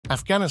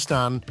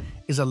Afghanistan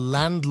is a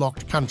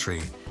landlocked country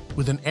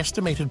with an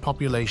estimated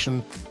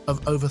population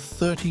of over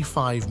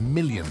 35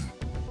 million,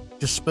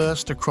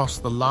 dispersed across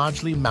the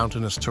largely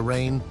mountainous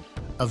terrain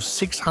of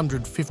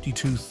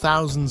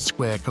 652,000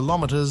 square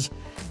kilometers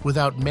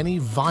without many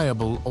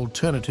viable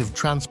alternative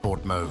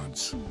transport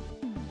modes.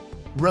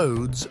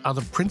 Roads are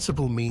the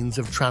principal means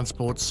of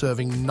transport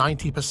serving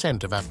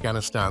 90% of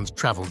Afghanistan's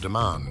travel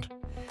demand.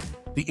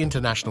 The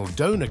international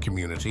donor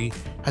community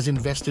has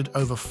invested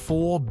over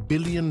 $4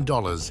 billion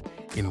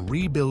in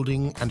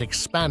rebuilding and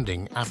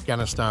expanding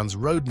Afghanistan's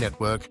road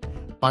network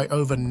by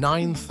over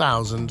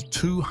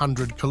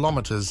 9,200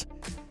 kilometers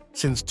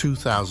since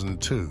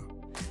 2002.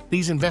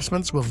 These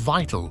investments were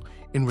vital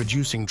in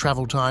reducing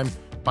travel time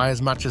by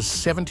as much as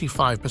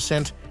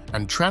 75%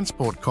 and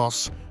transport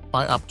costs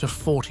by up to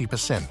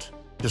 40%.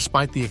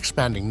 Despite the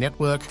expanding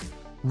network,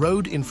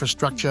 road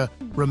infrastructure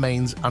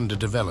remains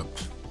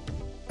underdeveloped.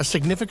 A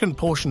significant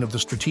portion of the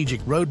strategic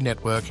road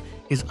network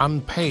is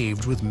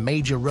unpaved, with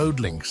major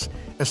road links,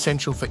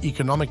 essential for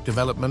economic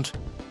development,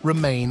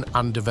 remain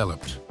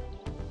undeveloped.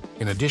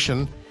 In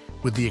addition,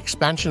 with the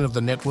expansion of the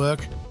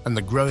network and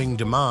the growing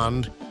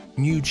demand,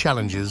 new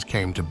challenges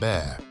came to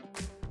bear.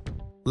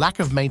 Lack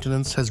of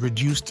maintenance has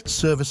reduced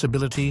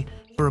serviceability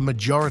for a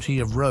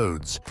majority of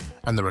roads,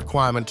 and the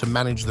requirement to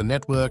manage the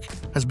network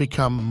has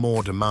become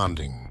more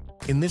demanding.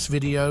 In this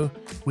video,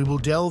 we will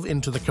delve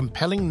into the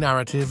compelling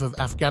narrative of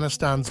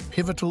Afghanistan's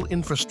pivotal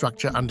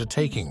infrastructure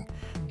undertaking,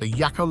 the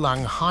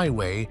Yakawlang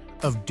Highway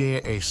of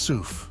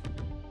Dar-e-Suf.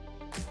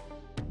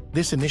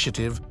 This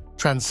initiative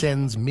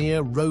transcends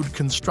mere road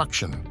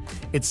construction.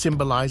 It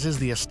symbolizes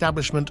the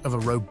establishment of a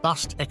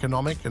robust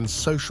economic and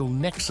social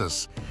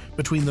nexus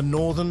between the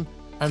northern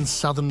and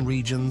southern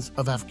regions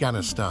of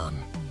Afghanistan.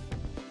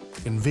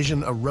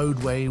 Envision a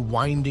roadway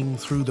winding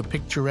through the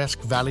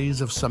picturesque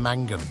valleys of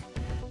Samangan,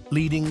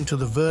 leading to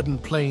the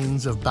verdant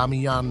plains of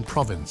Bamiyan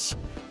province,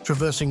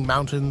 traversing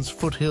mountains,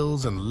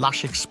 foothills, and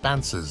lush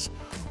expanses,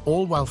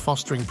 all while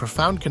fostering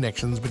profound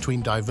connections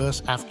between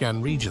diverse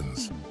Afghan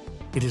regions.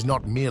 It is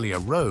not merely a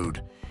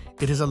road,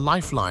 it is a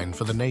lifeline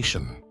for the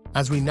nation.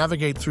 As we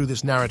navigate through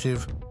this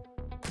narrative,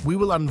 we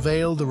will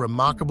unveil the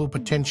remarkable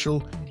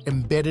potential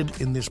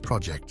embedded in this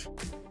project.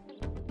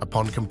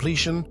 Upon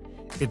completion,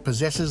 it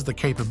possesses the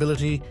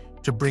capability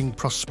to bring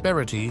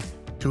prosperity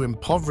to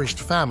impoverished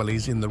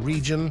families in the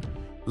region,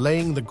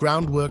 laying the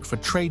groundwork for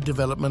trade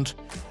development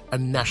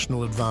and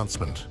national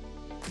advancement.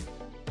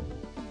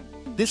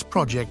 This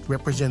project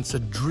represents a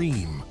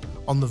dream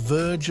on the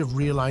verge of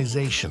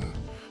realization,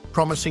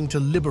 promising to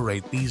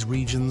liberate these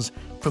regions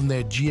from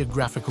their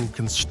geographical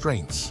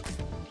constraints.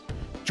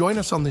 Join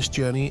us on this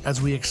journey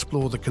as we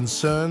explore the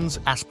concerns,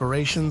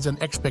 aspirations, and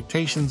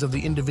expectations of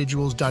the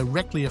individuals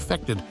directly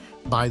affected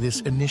by this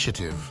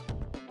initiative.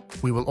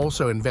 We will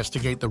also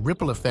investigate the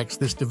ripple effects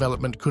this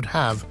development could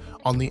have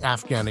on the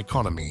Afghan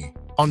economy.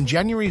 On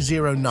January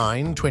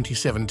 9,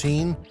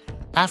 2017,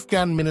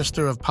 Afghan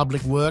Minister of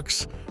Public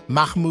Works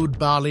Mahmoud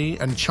Bali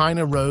and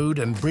China Road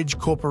and Bridge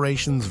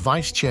Corporation's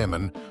Vice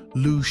Chairman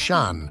Lu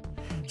Shan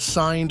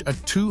signed a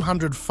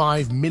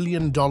 $205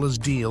 million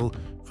deal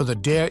for the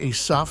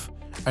Dar-e-Suf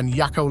and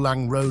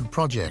Yakawlang Road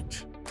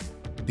project.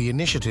 The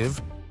initiative,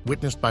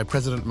 witnessed by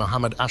President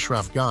Mohammad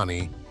Ashraf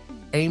Ghani,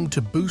 aimed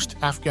to boost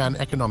Afghan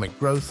economic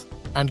growth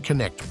and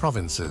connect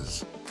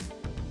provinces.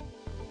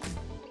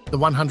 The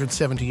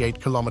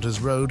 178-kilometers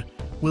road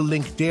will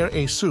link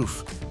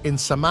Dar-e-Suf in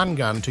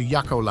Samangan to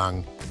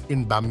Yakawlang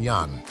in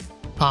Bamiyan,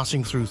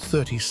 passing through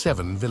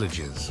 37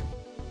 villages.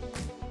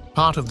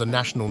 Part of the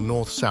National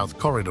North-South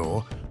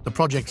Corridor, the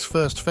project's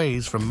first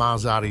phase from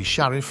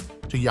Mazar-e-Sharif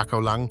to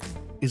Yakawlang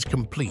is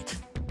complete.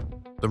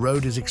 The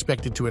road is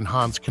expected to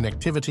enhance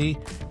connectivity,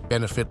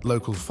 benefit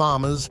local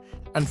farmers,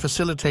 and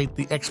facilitate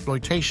the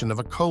exploitation of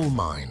a coal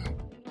mine.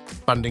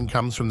 Funding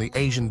comes from the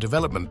Asian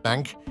Development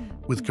Bank,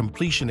 with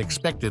completion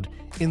expected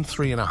in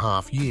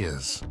 3.5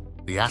 years.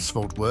 The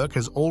asphalt work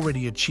has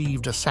already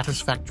achieved a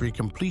satisfactory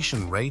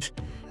completion rate,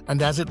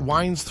 and as it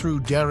winds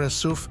through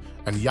Dar-e-Suf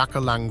and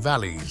Yakawlang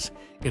valleys,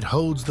 it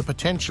holds the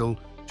potential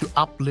to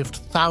uplift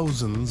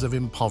thousands of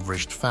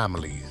impoverished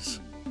families.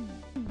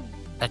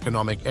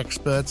 Economic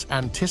experts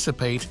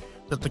anticipate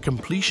that the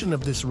completion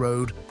of this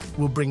road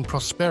will bring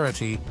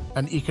prosperity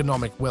and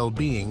economic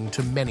well-being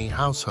to many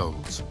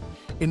households.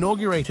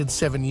 Inaugurated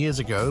 7 years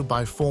ago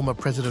by former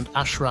President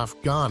Ashraf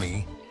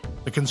Ghani,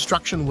 the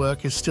construction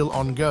work is still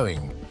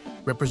ongoing,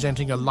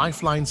 representing a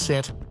lifeline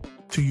set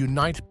to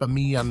unite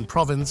Bamiyan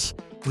province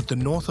with the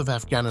north of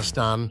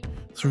Afghanistan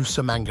through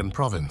Samangan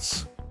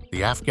province.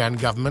 The Afghan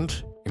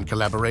government, in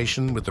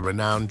collaboration with the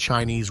renowned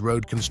Chinese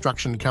road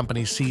construction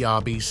company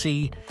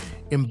CRBC,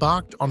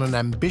 embarked on an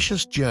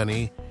ambitious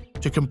journey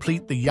to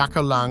complete the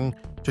Yakawlang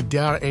to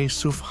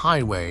Dar-e-Suf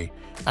highway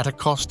at a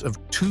cost of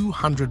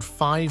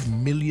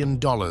 $205 million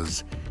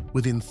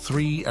within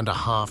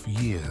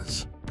 3.5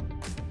 years.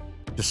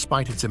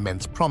 Despite its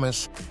immense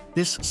promise,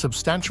 this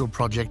substantial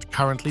project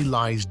currently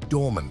lies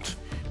dormant,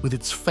 with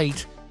its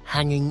fate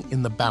hanging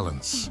in the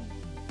balance.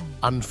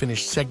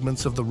 unfinished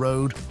segments of the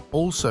road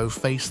also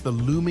face the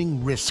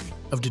looming risk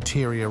of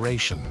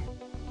deterioration.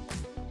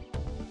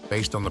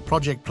 Based on the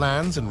project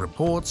plans and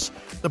reports,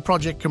 the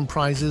project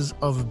comprises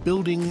of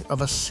building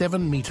of a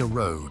 7-meter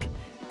road,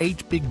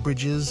 8 big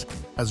bridges,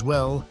 as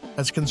well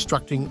as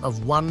constructing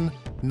of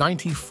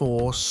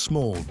 194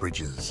 small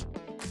bridges.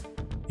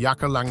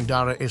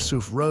 Yakawlang-Darah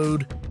Isuf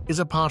Road is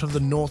a part of the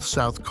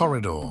North-South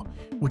Corridor,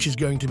 which is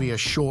going to be a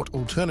short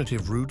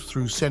alternative route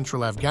through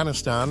central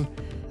Afghanistan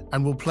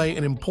and will play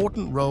an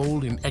important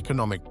role in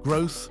economic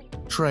growth,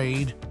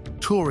 trade,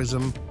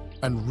 tourism,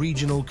 and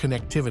regional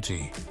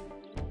connectivity.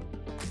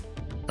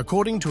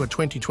 According to a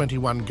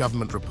 2021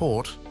 government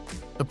report,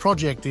 the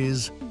project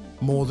is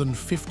more than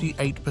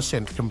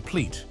 58%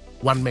 complete.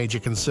 One major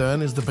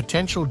concern is the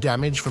potential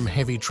damage from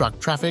heavy truck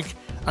traffic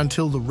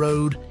until the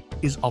road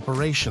is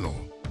operational.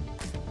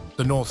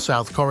 The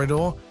North-South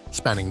Corridor,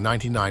 spanning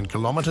 99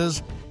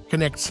 kilometers,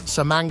 connects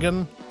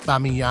Samangan,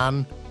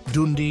 Bamiyan,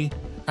 Dundi,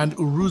 and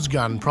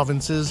Uruzgan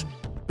provinces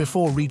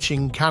before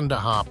reaching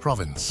Kandahar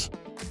province.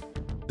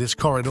 This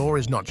corridor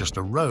is not just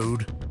a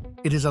road,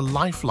 it is a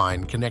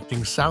lifeline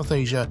connecting South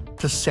Asia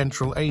to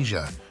Central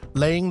Asia,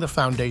 laying the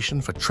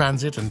foundation for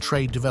transit and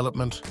trade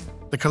development.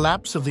 The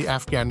collapse of the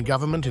Afghan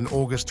government in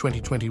August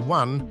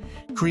 2021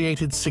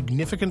 created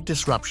significant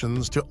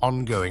disruptions to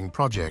ongoing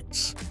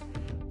projects.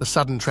 The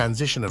sudden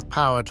transition of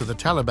power to the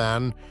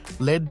Taliban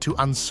led to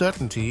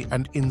uncertainty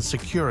and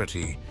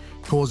insecurity,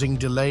 causing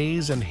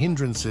delays and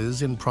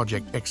hindrances in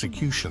project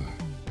execution.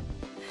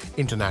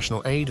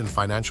 International aid and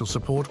financial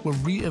support were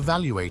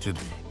re-evaluated,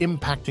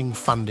 impacting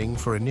funding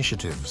for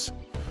initiatives.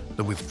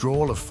 The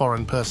withdrawal of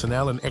foreign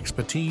personnel and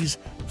expertise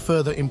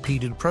further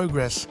impeded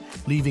progress,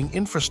 leaving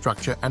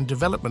infrastructure and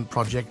development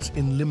projects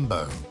in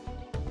limbo.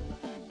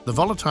 The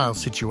volatile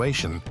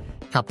situation,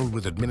 coupled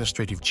with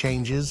administrative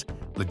changes,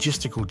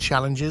 logistical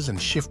challenges,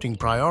 and shifting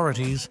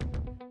priorities,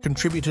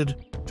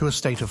 contributed to a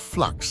state of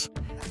flux,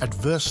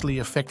 adversely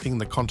affecting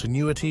the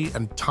continuity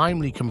and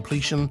timely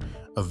completion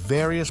of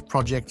various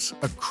projects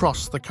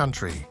across the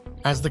country.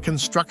 As the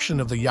construction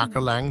of the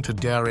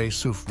Yakawlang-Darah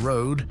Isuf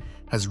Road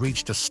has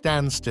reached a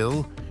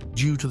standstill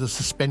due to the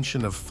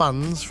suspension of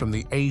funds from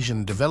the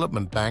Asian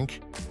Development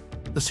Bank,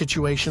 the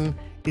situation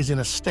is in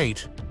a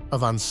state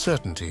of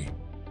uncertainty.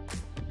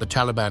 The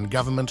Taliban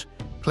government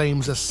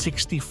claims a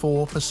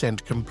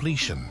 64%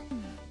 completion,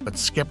 but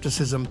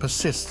skepticism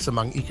persists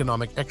among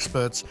economic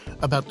experts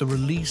about the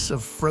release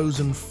of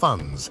frozen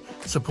funds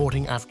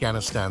supporting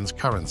Afghanistan's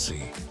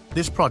currency.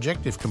 This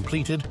project, if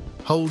completed,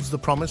 holds the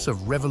promise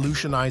of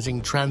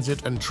revolutionizing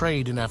transit and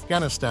trade in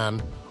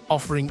Afghanistan,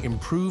 offering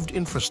improved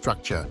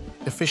infrastructure,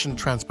 efficient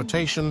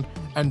transportation,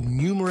 and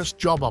numerous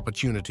job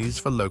opportunities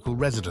for local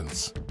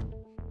residents.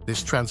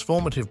 This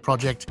transformative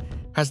project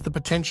has the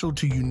potential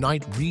to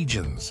unite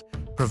regions,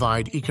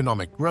 provide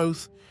economic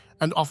growth,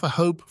 and offer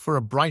hope for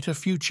a brighter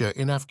future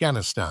in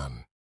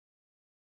Afghanistan.